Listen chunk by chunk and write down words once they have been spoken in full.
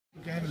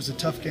It was a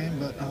tough game,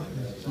 but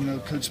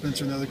Coach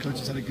Spencer and the other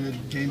coaches had a good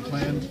game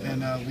plan,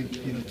 and we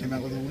came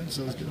out with a win,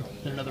 so it was good.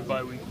 Another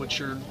bye week. What's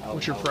your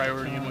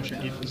priority and what's your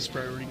defense's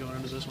priority going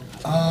into this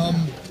one?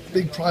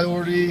 Big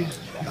priority.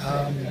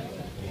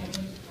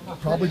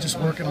 Probably just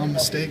working on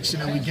mistakes.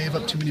 We gave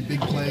up too many big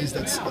plays.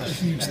 That's a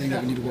huge thing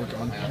that we need to work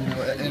on.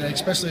 And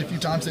especially a few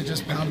times they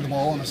just pounded the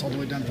ball on us all the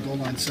way down to the goal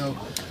line. So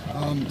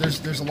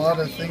there's a lot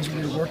of things we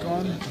need to work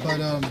on,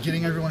 but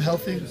getting everyone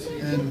healthy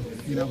and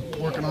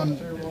working on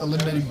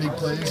eliminating big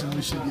plays, and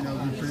we should be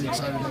pretty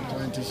excited to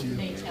play in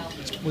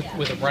TCU.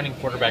 With a running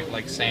quarterback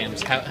like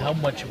Sam's, how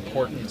much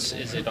importance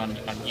is it on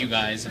you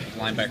guys in the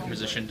linebacker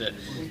position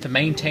to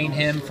maintain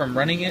him from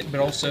running it, but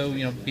also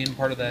being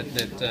part of that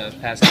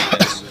pass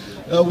defense?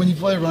 When you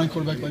play a running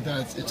quarterback like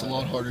that, it's a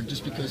lot harder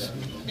just because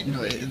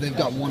they've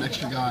got one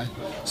extra guy.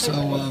 So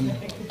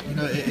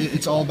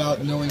it's all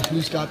about knowing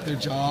who's got their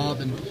job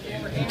and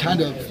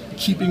kind of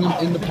keeping him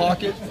in the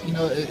pocket.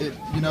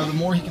 The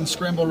more he can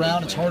scramble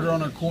around, it's harder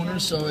on our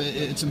corners. So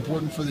it's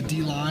important for the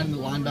D line and the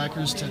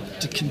linebackers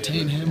to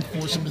contain him,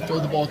 force him to throw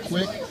the ball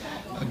quick,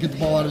 get the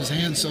ball out of his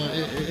hands. So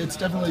it's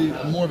definitely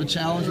more of a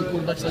challenge with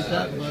quarterbacks like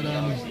that. But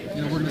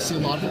we're going to see a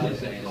lot of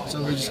them.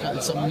 So it's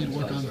something we need to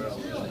work on.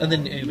 And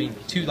then,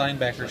 two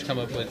linebackers come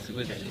up with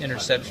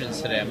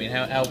interceptions today.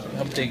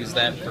 How big is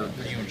that for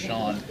you and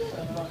Sean?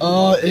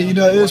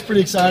 It was pretty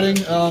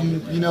exciting.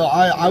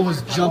 I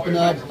was jumping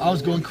up. I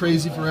was going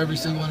crazy for every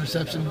single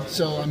interception.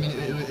 So,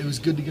 it was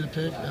good to get a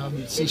pick.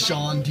 See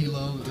Sean,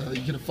 D'Lo,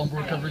 get a fumble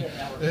recovery.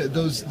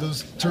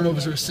 Those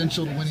turnovers are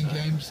essential to winning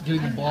games,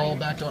 getting the ball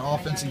back to our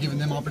offense and giving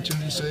them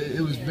opportunities. So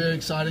it was very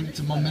exciting. It's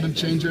a momentum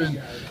changer,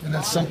 and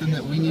that's something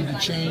that we need to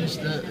change.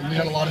 We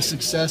had a lot of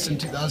success in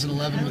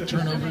 2011 with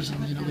turnovers,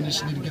 and we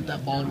just need to get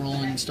that ball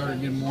rolling and start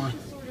getting more.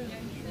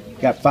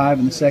 Got 5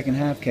 in the second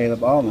half,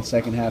 Caleb, all in the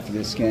second half of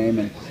this game,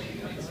 and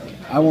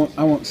I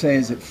won't say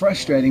is it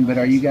frustrating, but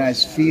are you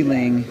guys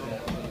feeling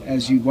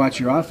as you watch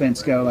your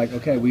offense go like,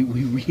 okay, we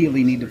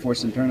really need to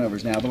force some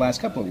turnovers now the last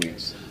couple of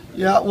weeks?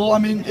 Yeah, well,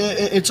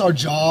 it's our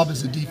job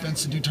as a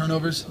defense to do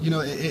turnovers.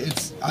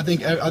 I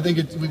think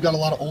we've got a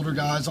lot of older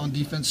guys on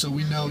defense, so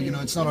we know,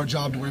 it's not our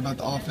job to worry about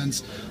the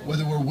offense.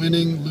 Whether we're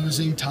winning,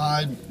 losing,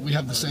 tied, we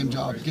have the same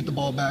job: get the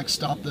ball back,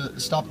 stop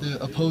the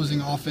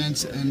opposing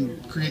offense,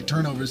 and create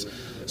turnovers.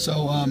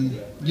 So,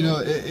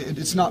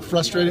 it's not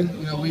frustrating.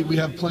 We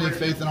have plenty of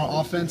faith in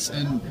our offense,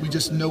 and we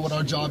just know what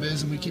our job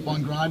is, and we keep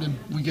on grinding.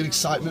 We get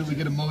excitement, we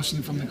get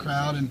emotion from the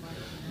crowd, and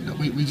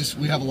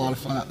we have a lot of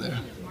fun out there.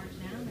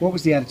 What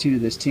was the attitude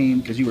of this team?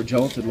 Because you were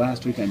jolted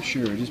last week, I'm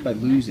sure, just by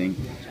losing.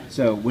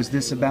 So was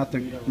this about the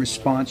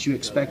response you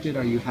expected?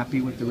 Are you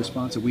happy with the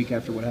response a week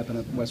after what happened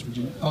at West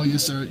Virginia? Oh,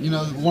 yes, sir.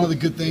 One of the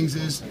good things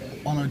is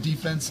on our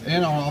defense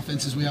and our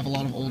offense is we have a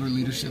lot of older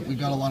leadership. We've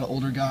got a lot of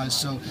older guys,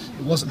 so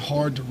it wasn't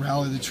hard to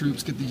rally the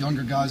troops, get the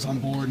younger guys on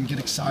board, and get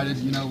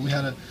excited. We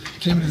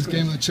came into this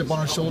game with a chip on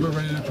our shoulder,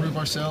 ready to prove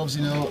ourselves.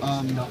 And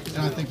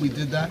I think we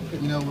did that.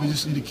 We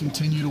just need to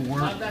continue to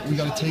work. We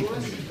got to take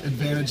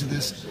advantage of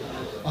this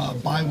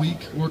bye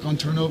week, work on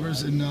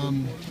turnovers, and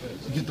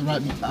get the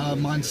right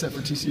mindset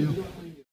for TCU.